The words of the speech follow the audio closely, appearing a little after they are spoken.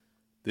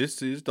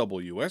This is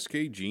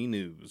WSKG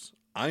News.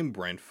 I'm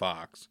Brent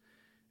Fox.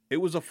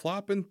 It was a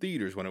flop in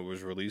theaters when it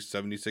was released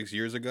 76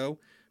 years ago,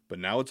 but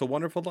Now It's a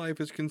Wonderful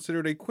Life is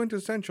considered a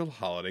quintessential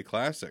holiday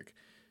classic.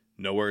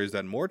 Nowhere is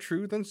that more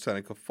true than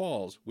Seneca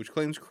Falls, which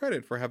claims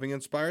credit for having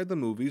inspired the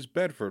movie's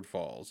Bedford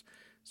Falls.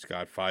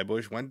 Scott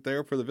Feibusch went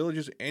there for the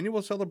village's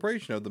annual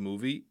celebration of the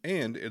movie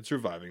and its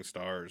surviving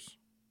stars.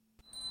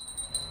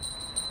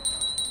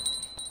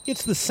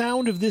 It's the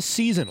sound of this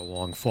season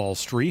along Fall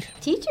Street.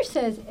 Teacher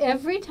says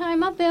every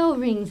time a bell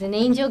rings, an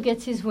angel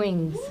gets his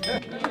wings.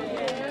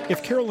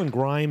 If Carolyn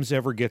Grimes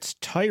ever gets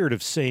tired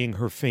of saying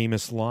her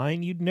famous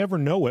line, you'd never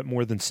know it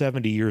more than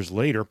 70 years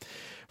later.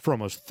 For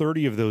almost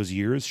 30 of those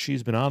years,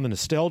 she's been on the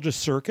nostalgia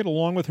circuit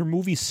along with her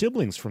movie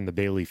siblings from the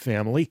Bailey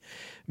family,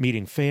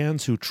 meeting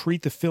fans who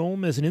treat the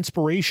film as an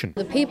inspiration.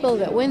 The people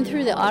that went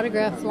through the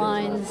autograph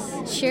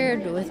lines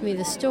shared with me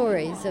the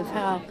stories of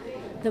how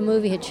the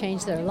movie had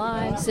changed their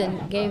lives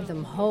and gave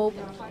them hope,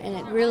 and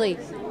it really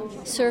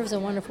serves a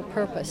wonderful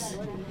purpose.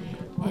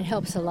 It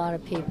helps a lot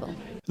of people.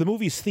 The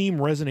movie's theme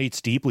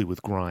resonates deeply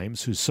with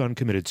Grimes, whose son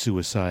committed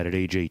suicide at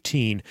age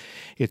 18.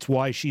 It's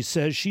why she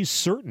says she's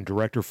certain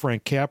director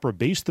Frank Capra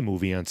based the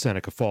movie on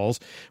Seneca Falls,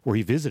 where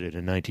he visited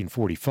in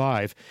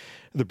 1945.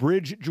 The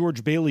bridge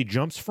George Bailey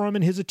jumps from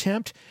in his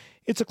attempt,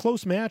 it's a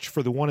close match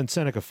for the one in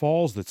Seneca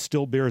Falls that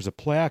still bears a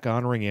plaque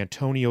honoring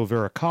Antonio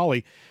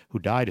Veracalli, who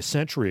died a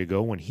century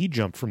ago when he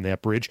jumped from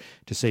that bridge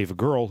to save a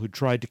girl who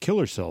tried to kill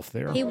herself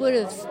there. He would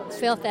have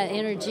felt that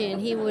energy,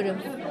 and he would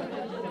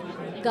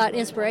have got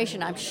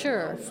inspiration, I'm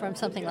sure, from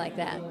something like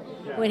that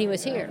when he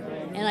was here.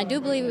 And I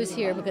do believe he was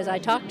here because I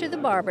talked to the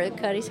barber that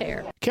cut his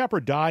hair.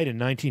 Capra died in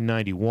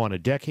 1991, a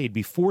decade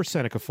before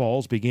Seneca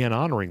Falls began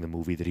honoring the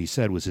movie that he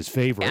said was his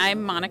favorite.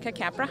 I'm Monica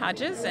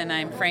Capra-Hodges, and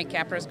I'm Frank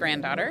Capra's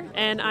granddaughter.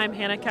 And I'm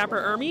Hannah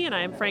Capra-Ermy, and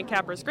I'm Frank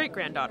Capra's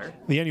great-granddaughter.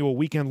 The annual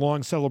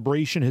weekend-long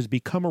celebration has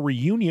become a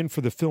reunion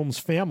for the film's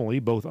family,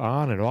 both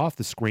on and off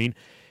the screen.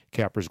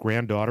 Capra's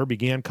granddaughter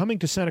began coming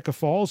to Seneca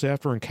Falls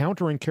after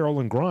encountering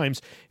Carolyn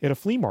Grimes at a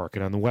flea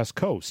market on the West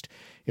Coast.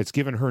 It's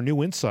given her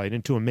new insight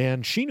into a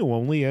man she knew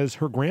only as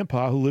her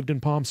grandpa who lived in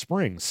Palm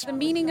Springs. The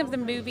meaning of the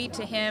movie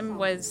to him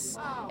was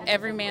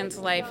every man's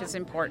life is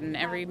important.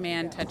 Every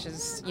man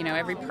touches,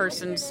 every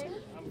person's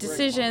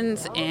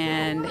decisions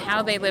and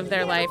how they live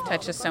their life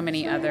touches so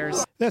many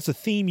others. That's a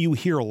theme you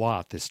hear a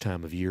lot this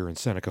time of year in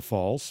Seneca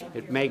Falls.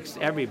 It makes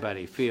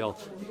everybody feel,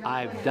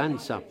 I've done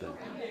something.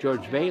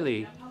 George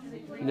Bailey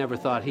never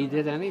thought he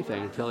did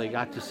anything until he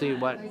got to see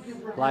what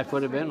life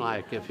would have been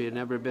like if he had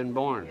never been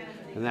born.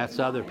 And that's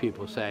other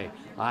people say,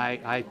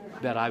 I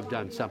bet I've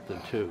done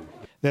something too.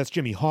 That's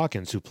Jimmy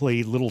Hawkins, who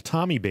played little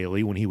Tommy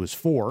Bailey when he was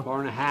 4. 4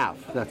 and a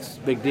half. That's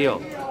a big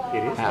deal.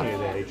 It is funny at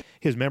that age.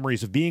 His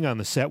memories of being on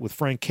the set with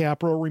Frank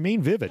Capra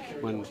remain vivid.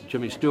 When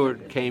Jimmy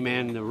Stewart came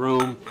in the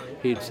room,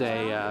 he'd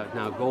say,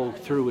 now go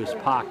through his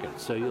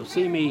pockets. So you'll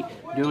see me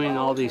doing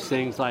all these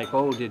things like,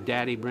 oh, did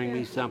Daddy bring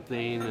me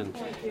something? And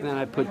then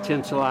I put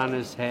tinsel on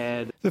his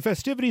head. The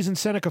festivities in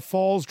Seneca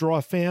Falls draw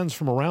fans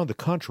from around the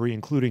country,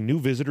 including new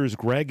visitors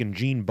Greg and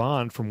Jean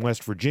Bond from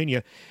West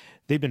Virginia.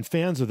 They've been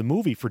fans of the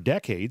movie for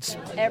decades.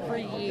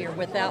 Every year,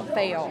 without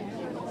fail,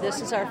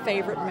 this is our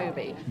favorite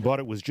movie. But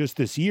it was just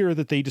this year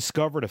that they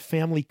discovered a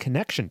family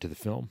connection to the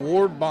film.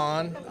 Ward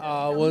Bond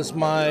was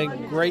my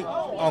great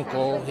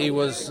uncle. He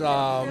was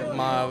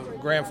my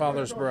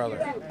grandfather's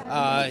brother.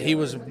 He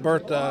was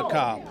Bertha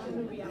Cobb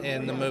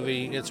in the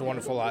movie It's a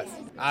Wonderful Life.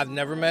 I've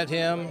never met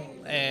him,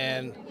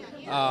 and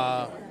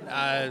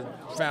I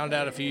found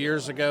out a few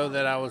years ago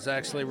that I was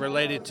actually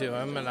related to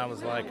him, and I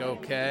was like,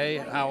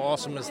 okay, how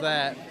awesome is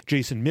that?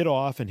 Jason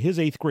Midoff and his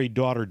 8th grade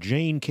daughter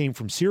Jane came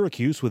from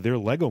Syracuse with their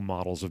Lego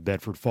models of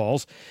Bedford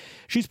Falls.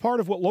 She's part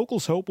of what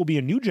locals hope will be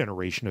a new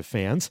generation of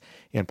fans,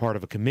 and part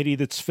of a committee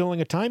that's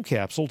filling a time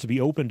capsule to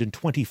be opened in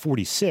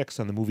 2046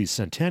 on the movie's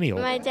centennial.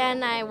 My dad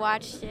and I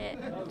watched it.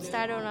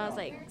 Started when I was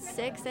like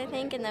 6, I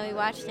think, and then we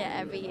watched it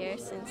every year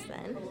since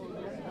then.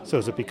 So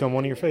has it become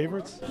one of your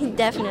favorites?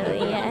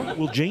 Definitely, yeah.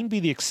 Will Jane be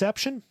the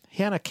exception?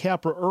 Hannah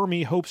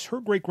Capra-Ermy hopes her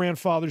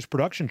great-grandfather's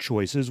production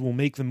choices will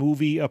make the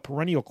movie a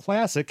perennial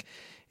classic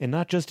and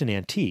not just an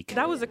antique.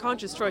 That was a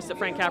conscious choice that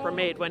Frank Capra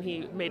made when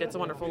he made It's a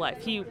Wonderful Life.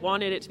 He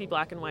wanted it to be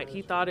black and white.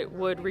 He thought it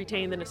would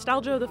retain the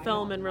nostalgia of the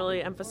film and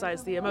really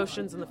emphasize the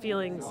emotions and the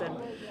feelings. And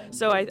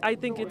so I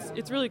think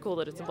it's really cool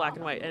that it's in black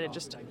and white. And it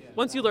just,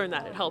 once you learn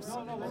that, it helps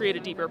create a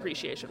deeper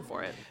appreciation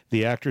for it.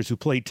 The actors who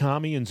played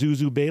Tommy and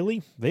Zuzu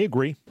Bailey, they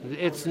agree.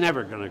 It's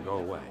never going to go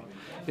away.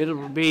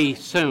 It'll be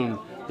soon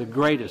the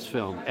greatest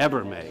film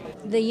ever made.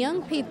 The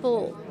young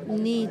people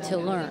need to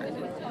learn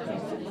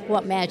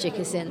what magic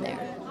is in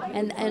there.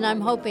 And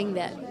I'm hoping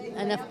that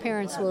enough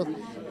parents will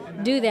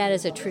do that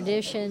as a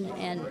tradition,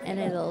 and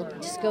it'll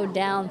just go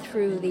down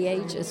through the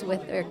ages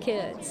with their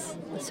kids.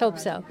 Let's hope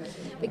so,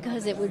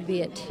 because it would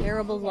be a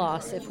terrible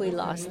loss if we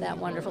lost that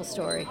wonderful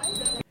story.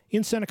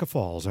 In Seneca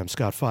Falls, I'm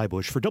Scott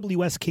Feibusch for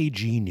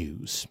WSKG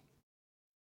News.